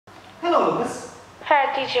Hello, Lucas.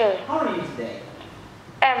 Hi, teacher. How are you today?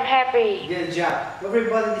 I'm happy. Good job.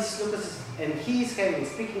 Everybody, this is Lucas and he is having a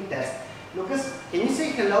speaking test. Lucas, can you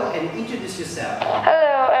say hello and introduce yourself?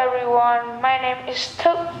 Hello, everyone. My name is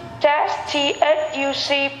Thức. That's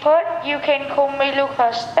T-H-U-C, but you can call me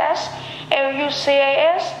Lucas. That's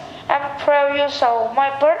L-U-C-A-S. I'm 12 years old.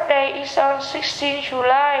 My birthday is on 16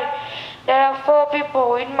 July. There are 4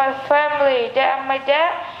 people in my family. There are my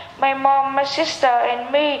dad, my mom, my sister,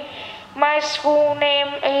 and me. My school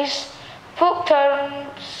name is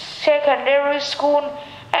Fulton Secondary School.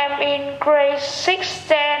 I'm in grade 6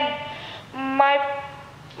 then. My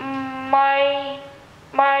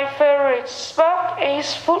favorite sport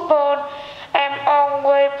is football. I'm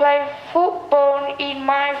always play football in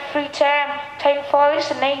my free time. Thanks for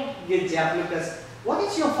listening. Good job, Lucas. What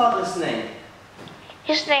is your father's name?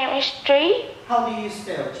 His name is Tri. How do you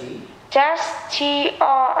spell G? Just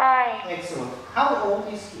T-R-I. Excellent. How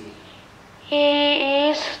old is he? He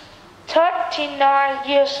is 39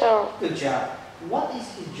 years old. Good job. What is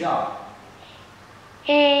his job?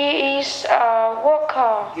 He is a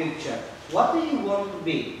worker. Good job. What do you want to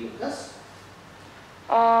be, Lucas?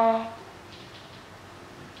 Uh,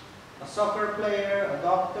 A soccer player, a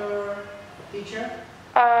doctor, a teacher?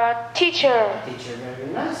 Teacher. A teacher,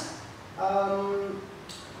 very nice.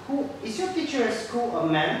 Who is your teacher at school, a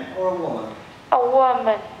man or a woman? A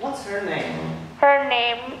woman. What's her name? Her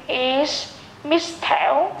name is Miss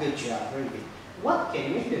Thảo. Good job, very good. What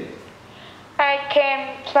can you do? I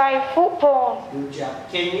can play football. Good job.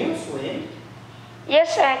 Can you swim?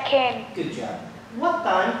 Yes, I can. Good job. What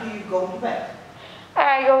time do you go to bed?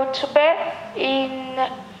 I go to bed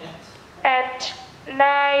at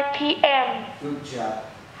 9 p.m. Good job.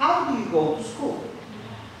 How do you go to school?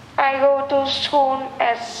 I go to school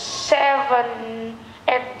at 7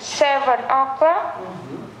 o'clock.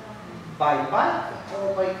 By bike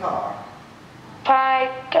or by car? By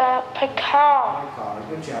car. By car.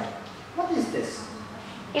 Good job. What is this?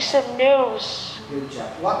 It's a news. Good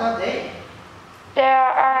job. What are they? There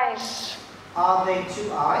are eyes. Are they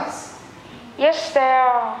 2 eyes? Yes, there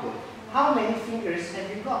are. Good. How many fingers have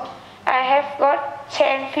you got? I have got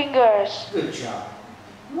 10 fingers. Good job.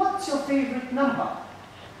 What's your favorite number?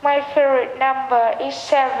 My favorite number is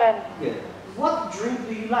 7. Good. What drink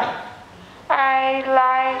do you like? I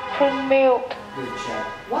like cream milk. Good job.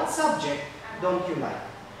 What subject don't you like?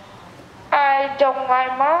 I don't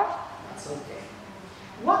like math. That's okay.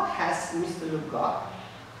 What has Mr. Luke got?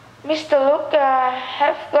 Mr. Luke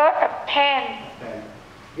have got a pen. Pen.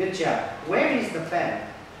 Good job. Where is the pen?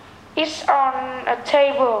 It's on a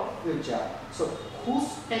table. Good job. So, whose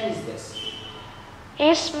pen is this?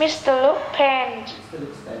 It's Mr. Luke's pen. Mr.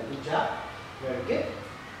 Luke's pen. Good job. Very good.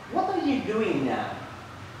 What are you doing now?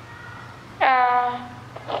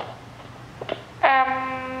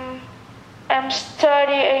 I'm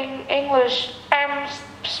studying English. I'm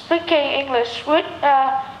speaking English with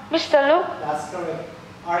Mr. Luke. That's correct.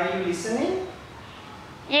 Are you listening?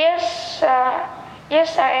 Yes,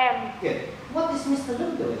 yes I am. Good. What is Mr.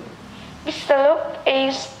 Luke doing? Mr. Luke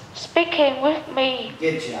is speaking with me.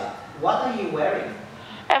 Good job. What are you wearing?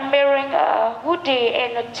 I'm wearing a hoodie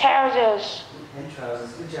and a trousers. And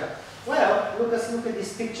trousers. Good job. Well, Lucas, look at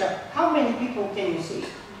this picture. How many people can you see?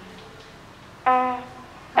 I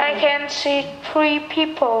can see 3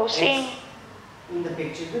 people in the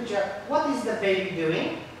picture. Good job. What is the baby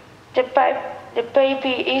doing? The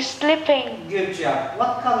baby is sleeping. Good job.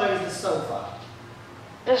 What color is the sofa?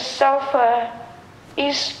 The sofa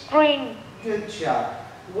is green. Good job.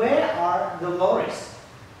 Where are the lorries?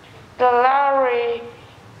 The lorry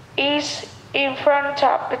is in front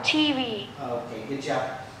of the TV. Okay, good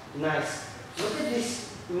job. Nice. Look at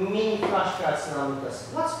this mini flashcards now, Lucas.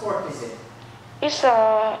 What sport is it? It's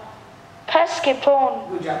a basketball.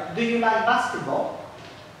 Good job. Do you like basketball?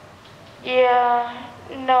 Yeah.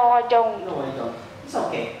 No, I don't. No, I don't. It's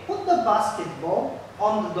okay. Put the basketball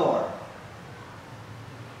on the door.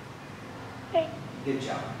 Good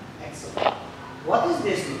job. Excellent. What is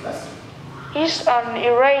this, Lucas? It's an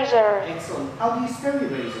eraser. Excellent. How do you spell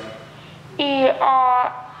eraser?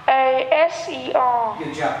 E-R-A-S-E-R.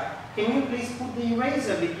 Good job. Can you please put the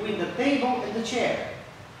eraser between the table and the chair?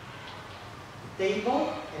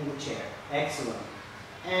 Table and the chair. Excellent.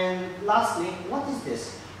 And lastly, what is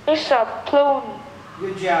this? It's a balloon.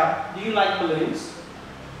 Good job. Do you like balloons?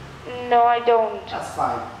 No, I don't. That's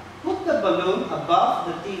fine. Put the balloon above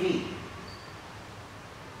the TV.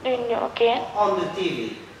 Do you know again? On the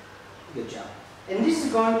TV. Good job. And this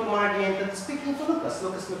is going to mark the end of the speaking for Lucas.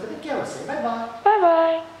 Lucas, look at the camera. Say bye-bye.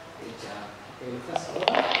 Bye-bye. Good job. Okay, Lucas.